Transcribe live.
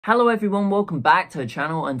Hello everyone, welcome back to the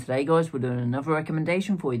channel, and today guys we're doing another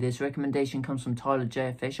recommendation for you. This recommendation comes from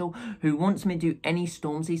TylerJofficial, who wants me to do any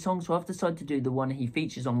Stormzy song, so I've decided to do the one he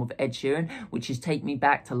features on with Ed Sheeran, which is Take Me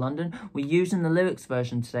Back to London. We're using the lyrics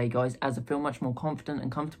version today guys, as I feel much more confident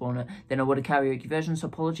and comfortable on it than I would a karaoke version, so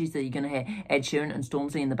apologies that you're going to hear Ed Sheeran and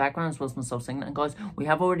Stormzy in the background as well as myself singing. And guys, we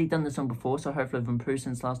have already done the song before, so hopefully I've improved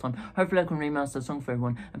since last time. Hopefully I can remaster the song for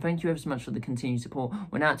everyone, and thank you ever so much for the continued support.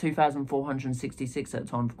 We're now at 2,466 at the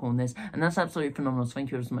time of recording this, and that's absolutely phenomenal, so thank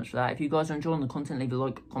you ever so much for that. If you guys are enjoying the content, leave a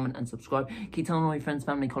like, comment and subscribe. Keep telling all your friends,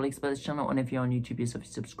 family, colleagues about this channel, and if you're on YouTube yourself,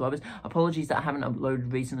 your subscribers. Apologies that I haven't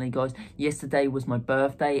uploaded recently guys. Yesterday was my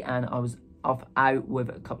birthday and I was off out with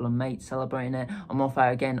a couple of mates celebrating it. I'm off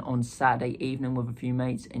out again on Saturday evening with a few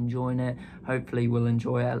mates enjoying it. Hopefully we'll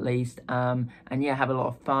enjoy it at least, and yeah, have a lot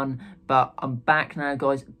of fun. But I'm back now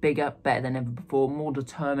guys, bigger, better than ever before, more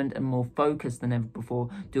determined and more focused than ever before,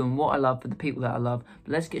 doing what I love for the people that I love.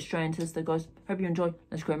 But let's get straight into this though guys. Hope you enjoy.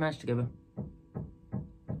 Let's create a match together.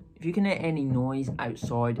 If you can hear any noise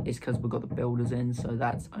outside, it's because we've got the builders in, so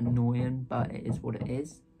that's annoying, but it is what it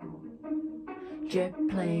is. Jet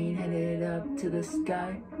plane headed up to the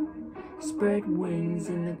sky, spread wings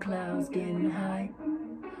in the clouds getting high.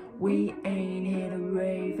 We ain't hit a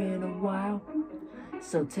rave in a while,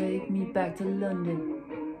 so take me back to London.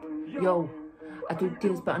 Yo, I do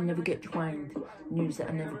deals but I never get twanged. News that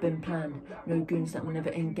I never been planned. No goons that will never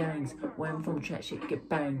end gangs. Where I'm from, chat shit get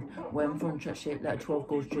banged. Where I'm from, chat shit like 12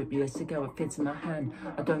 goals drip. Yeah, cigar it fits in my hand.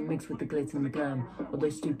 I don't mix with the glitz and the glam, or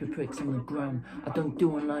those stupid pricks on the gram. I don't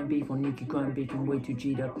do online beef or Nicky grind beef. I'm way too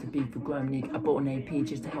G'd up to beef for gram Nick. I bought an AP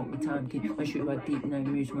just to help me time keep my shooter ride deep. No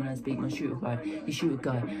moves when I speak. My shooter ride, he shoot a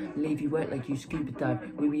guy, leave you wet like you scuba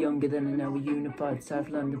dive. We were younger then and now we're unified. South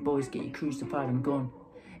London boys get you crucified. I'm gone.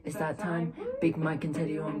 It's that time, Big Mike and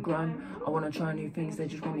Teddy on grime. I wanna try new things, they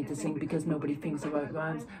just want me to sing because nobody thinks the right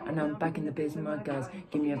rhymes. And now I'm back in the biz with my guys.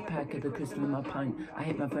 Give me a pack of the crystal in my pint. I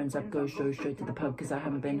hit my friends up, go straight to the pub cause I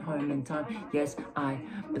haven't been home in time. Yes,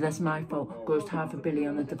 but that's my fault. Grossed $500 million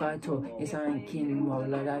on the Divide tour. Yes, I ain't kidding more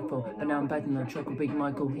like I thought. But now I'm back in the truck with Big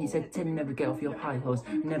Michael. He said, Teddy, never get off your high horse.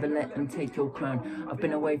 Never let them take your crown. I've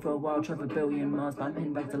been away for a while, traveled a billion miles, but I'm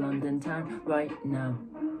heading back to London town right now.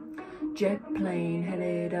 Jet plane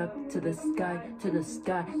headed up to the sky,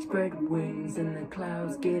 spread wings in the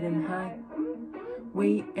clouds getting high.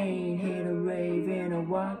 We ain't hit a rave in a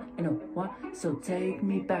while, so take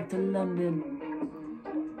me back to London.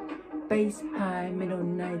 Bass high, middle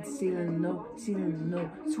night, ceiling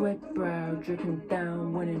low, sweat brow dripping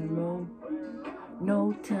down when in Rome.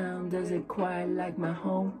 No town does it quite like my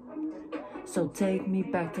home, so take me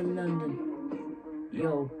back to London.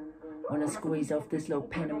 Yo. When I squeeze off this little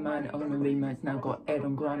pen of mine, on the rematch now got Ed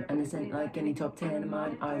on grind, and this ain't like any top 10 of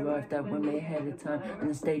mine. I arrived at Wembley ahead of time,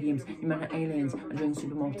 and the stadiums, you man are aliens. I drink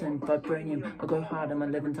supermolten vibranium, I go hard, I'm a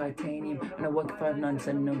living titanium, and I work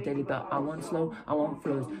 5-9-7 no daily, but I want slow, I want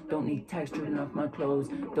flows. Don't need tags dripping off my clothes,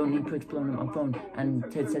 don't need pricks blowing up my phone.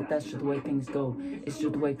 And Ted said that's just the way things go. It's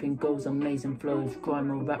just the way things goes, amazing flows.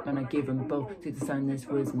 Grime or rap, man, I give them both. Took the sign, this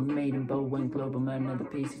was made in bold, went global, man, another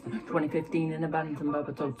piece. 2015 in a Badminton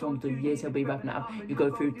Baba told Tom 2 years he'll be wrapping it up. You go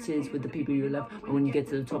through tears with the people you love, but when you get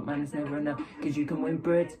to the top, man, it's never enough. Cause you can win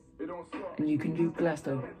bread and you can do glass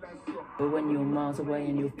though, but when you're miles away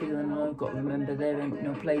and you're feeling low, gotta remember there ain't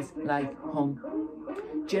no place like home.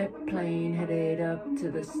 Jet plane headed up to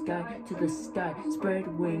the sky,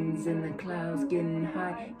 spread wings in the clouds getting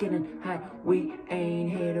high. We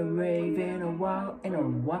ain't hit a rave in a while,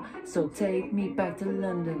 so take me back to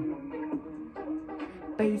London.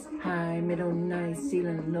 Bass high, middle night,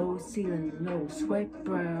 ceiling low, sweat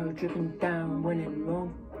brow dripping down when in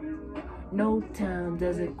Rome. No town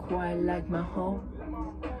does it quite like my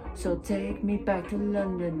home, so take me back to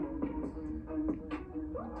London.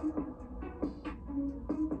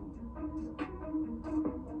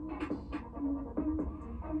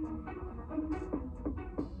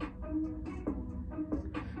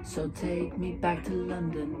 So take me back to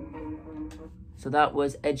London. So that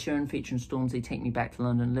was Ed Sheeran featuring Stormzy, Take Me Back to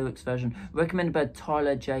London, lyrics version. Recommended by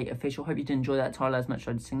TylerJofficial. Hope you did enjoy that, Tyler, as much as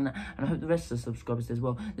I did singing that. And I hope the rest of the subscribers did as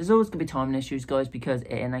well. There's always going to be timing issues, guys, because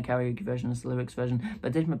it ain't a karaoke version, it's the lyrics version. But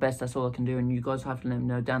I did my best, that's all I can do. And you guys have to let me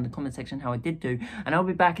know down in the comment section how I did do. And I'll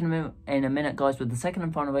be back in a minute, guys, with the second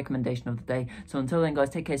and final recommendation of the day. So until then, guys,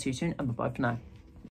 take care, see you soon, and bye-bye for now.